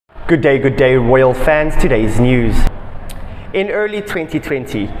Good day, royal fans. Today's news. In early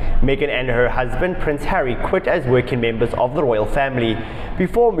 2020, Meghan and her husband, Prince Harry, quit as working members of the royal family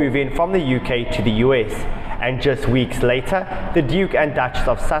before moving from the UK to the US. And just weeks later, the Duke and Duchess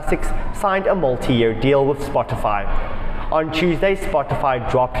of Sussex signed a multi-year deal with Spotify. On Tuesday, Spotify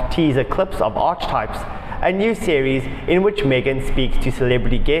dropped teaser clips of Archetypes, a new series in which Meghan speaks to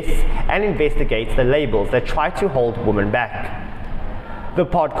celebrity guests and investigates the labels that try to hold women back. The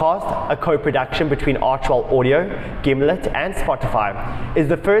podcast, a co-production between Archwell Audio, Gimlet and Spotify, is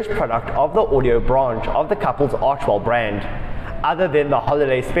the first product of the audio branch of the couple's Archwell brand, other than the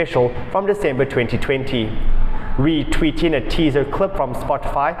holiday special from December 2020. Retweeting a teaser clip from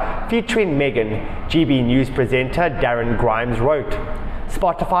Spotify featuring Meghan, GB News presenter Darren Grimes wrote,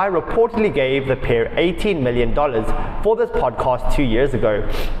 "Spotify reportedly gave the pair $18 million for this podcast 2 years ago.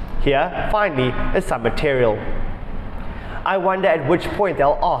 Here, finally, is some material. I wonder at which point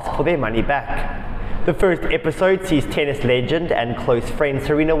they'll ask for their money back." The first episode sees tennis legend and close friend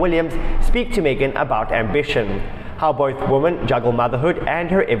Serena Williams speak to Meghan about ambition, how both women juggle motherhood and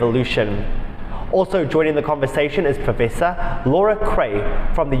her evolution. Also joining the conversation is Professor Laura Cray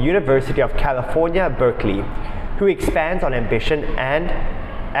from the University of California, Berkeley, who expands on ambition and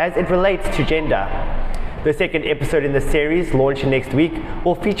as it relates to gender. The second episode in the series, launching next week,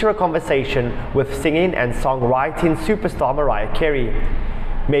 will feature a conversation with singing and songwriting superstar Mariah Carey.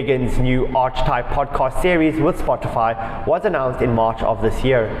 Meghan's new Archetype podcast series with Spotify was announced in March of this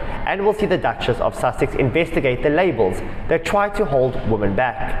year and will see the Duchess of Sussex investigate the labels that try to hold women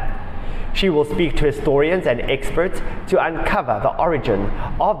back. She will speak to historians and experts to uncover the origin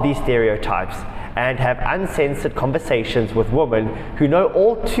of these stereotypes and have uncensored conversations with women who know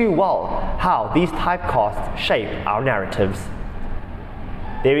all too well how these typecasts shape our narratives.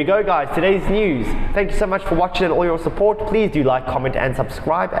 There we go, guys, today's news. Thank you so much for watching and all your support. Please do like, comment and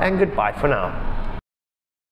subscribe, and goodbye for now.